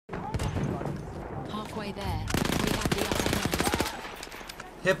halfway there. We have the upper hand.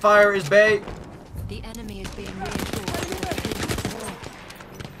 Hipfire is bait. The enemy is being reinforced.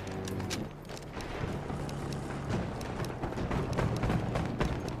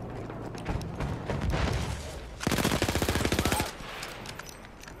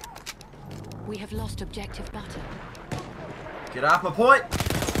 We have lost objective butter. Get off my point.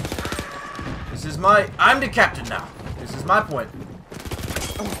 This is my... I'm the captain now. This is my point.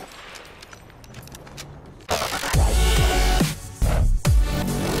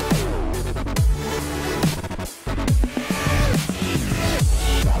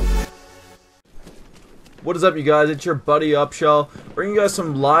 What is up, you guys? It's your buddy Upshall, bringing you guys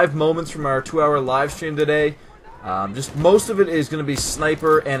some live moments from our 2-hour live stream today. Just most of it is going to be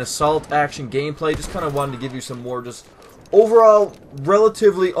sniper and assault action gameplay. Just kind of wanted to give you some more just overall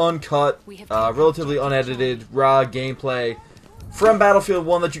relatively uncut, relatively unedited, raw gameplay from Battlefield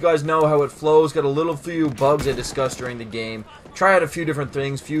 1 that you guys know how it flows. Got a little few bugs I discussed during the game. Try out a few different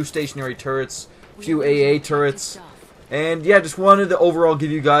things, few stationary turrets, few AA turrets. And yeah, just wanted to overall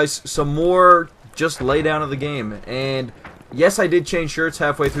give you guys some more just lay down of the game. And yes, I did change shirts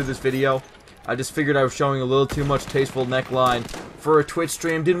halfway through this video. I just figured I was showing a little too much tasteful neckline for a Twitch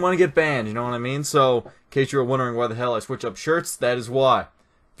stream. Didn't want to get banned, you know what I mean? So, in case you were wondering why the hell I switch up shirts, that is why.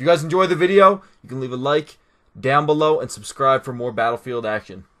 If you guys enjoyed the video, you can leave a like down below and subscribe for more Battlefield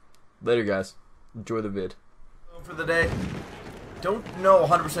action. Later, guys. Enjoy the vid. For the day, don't know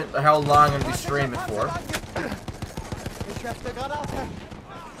 100% how long I'm going to be streaming for.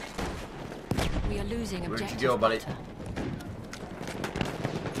 We are losing objective. Where'd you go, buddy?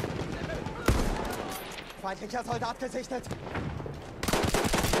 Feindlicher Soldat gesichtet.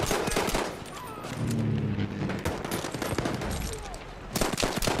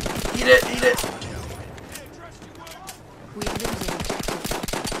 Eat it, eat it. We are losing objective.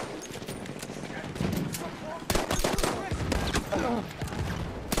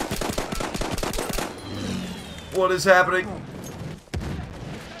 What is happening?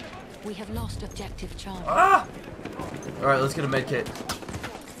 We have lost objective Charlie. Ah! Alright, let's get a med kit.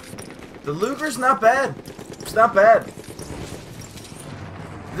 The Luger's not bad. It's not bad.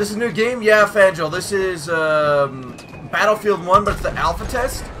 This is a new game? Yeah, Fangel. This is Battlefield 1, but it's the alpha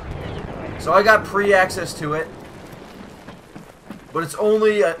test. So I got pre-access to it. But it's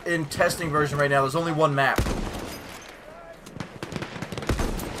only in testing version right now. There's only one map.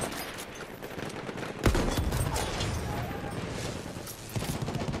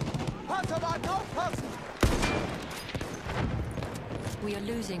 We are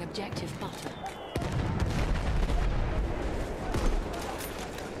losing objective butter.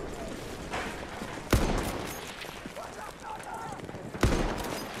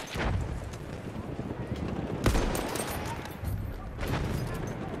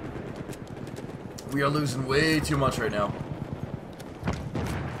 We are losing way too much right now.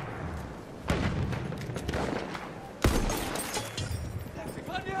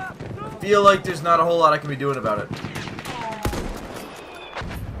 I feel like there's not a whole lot I can be doing about it.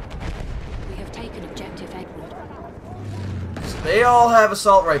 We have taken objective Edward. So they all have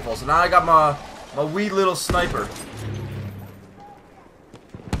assault rifles, and now I got my wee little sniper.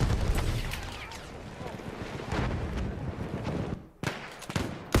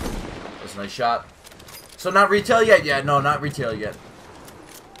 That's a nice shot. So not retail yet? Yeah, no, not retail yet.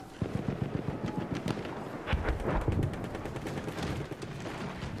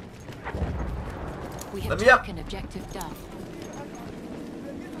 We have Let me up. taken objective Duff.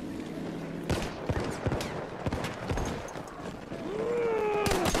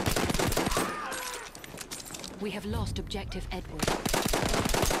 We have lost objective Edward.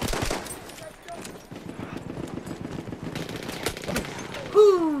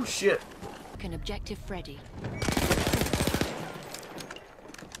 Whoo, shit. An objective Freddy.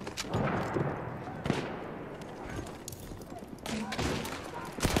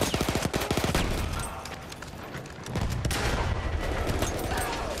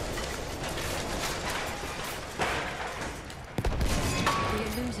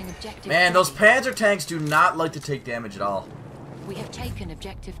 Man, those Panzer tanks do not like to take damage at all. We have taken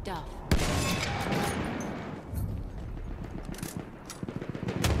objective Duff.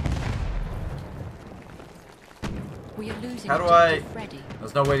 We are losing How do I... Freddy.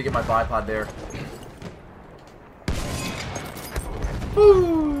 There's no way to get my bipod there.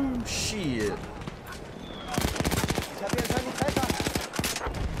 Ooh, shit.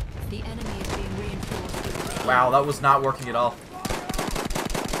 The enemy is being reinforced. Wow, that was not working at all.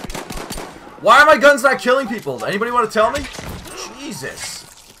 Why are my guns not killing people? Anybody want to tell me? Jesus.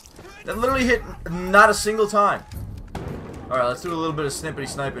 That literally hit not a single time. Alright, let's do a little bit of snippety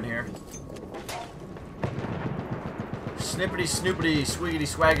sniping here. Snippity, snoopity, swiggity,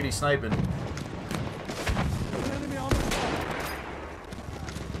 swaggity, sniping. Enemy on the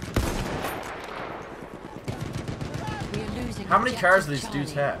We are losing. How many cars do objective these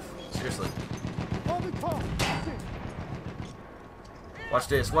dudes Charlie. have? Seriously. on the top. Watch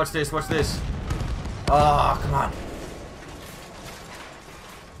this, watch this, watch this. Oh, come on.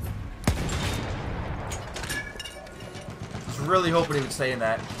 I was really hoping he would stay in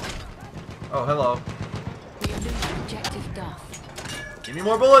that. Oh, hello. We are losing objective Duff. Give me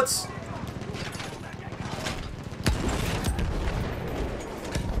more bullets.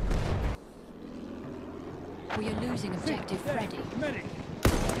 We are losing objective Freddy. Medic.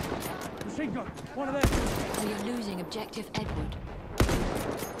 Machine gun. One of them. We are losing objective Edward.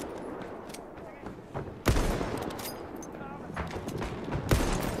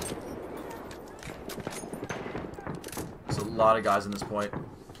 There's a lot of guys on this point.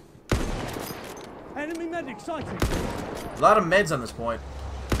 Enemy medic sighted. A lot of meds on this point.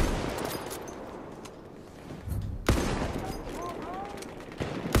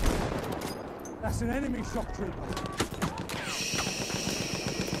 That's an enemy shock trooper.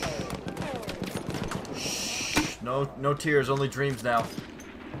 No tears, only dreams now.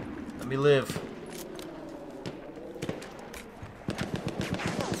 Let me live.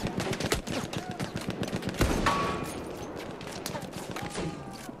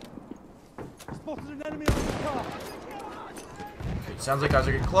 Spotted an enemy on the car. Okay, sounds like guys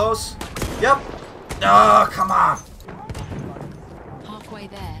are getting close. Yep. Oh, come on. Halfway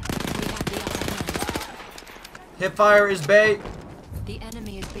there. We have the upper hand. Hipfire is bait. The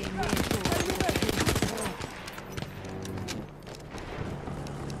enemy is being reinforced.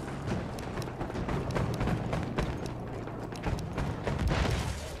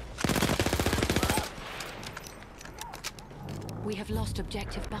 We have lost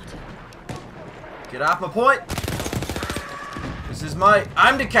objective butter. Get off my point. This is my...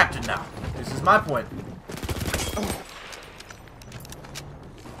 I'm the captain now. This is my point.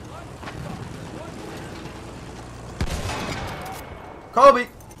 Kobe.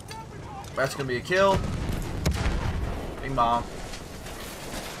 That's gonna be a kill. Bing bong.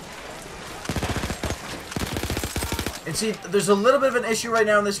 And see, there's a little bit of an issue right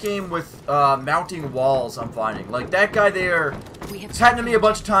now in this game with mounting walls, I'm finding. Like, that guy there, it's happened to me a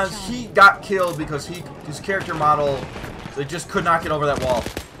bunch of times. He got killed because his character model, they just could not get over that wall.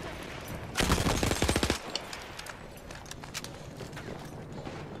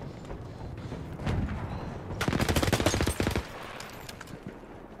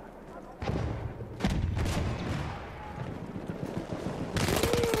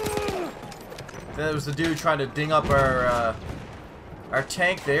 That was the dude trying to ding up our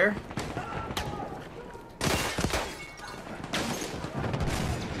tank there.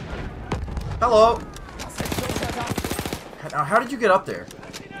 Hello. Now, how did you get up there?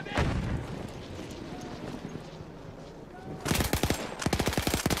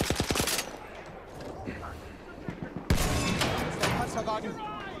 Panzerwagen.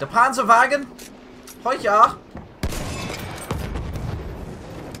 Der Panzerwagen? Hoi ja.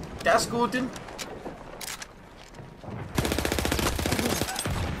 Das Guten.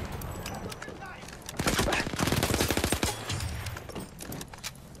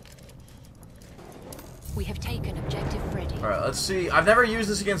 We have taken objective Freddy. Alright, let's see. I've never used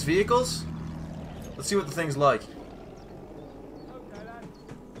this against vehicles. Let's see what the thing's like.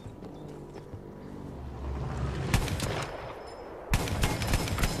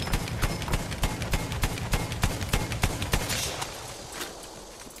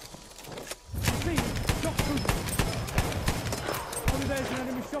 See, shock trooper. Over there's an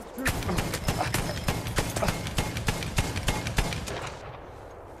enemy shock trooper.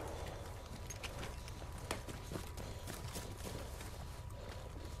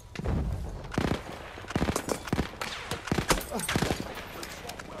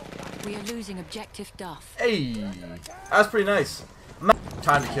 We are losing objective Duff. Hey, that's pretty nice.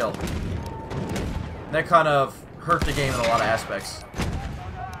 Time to kill. That kind of hurt the game in a lot of aspects.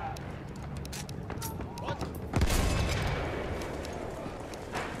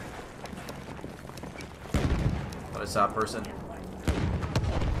 But I saw a person.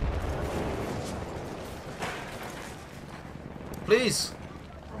 Please.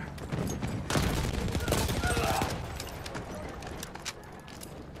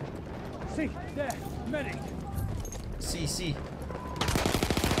 See, there, medic. See.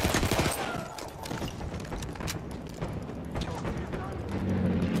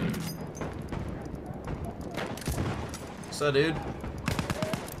 What's up, dude?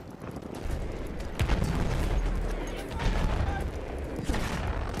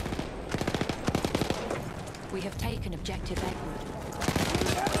 We We have taken objective Edward.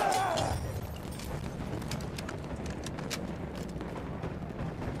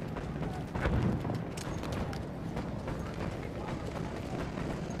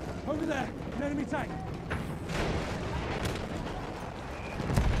 Over there, an enemy tank.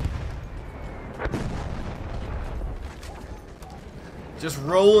 Just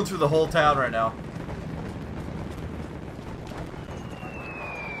rolling through the whole town right now.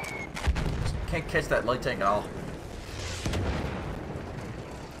 Can't catch that light tank at all.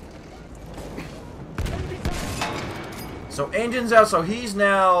 So engine's out, so he's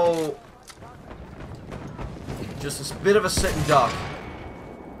now just a bit of a sitting duck.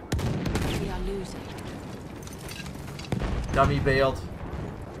 We are losing. Dummy bailed.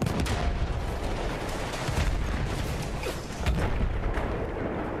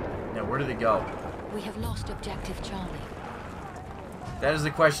 Now where did he go? We have lost objective Charlie. That is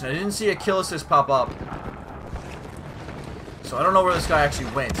the question. I didn't see a kill assist pop up. So I don't know where this guy actually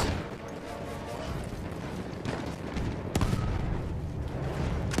went.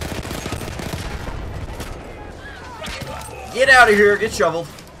 Get out of here. Get shoveled.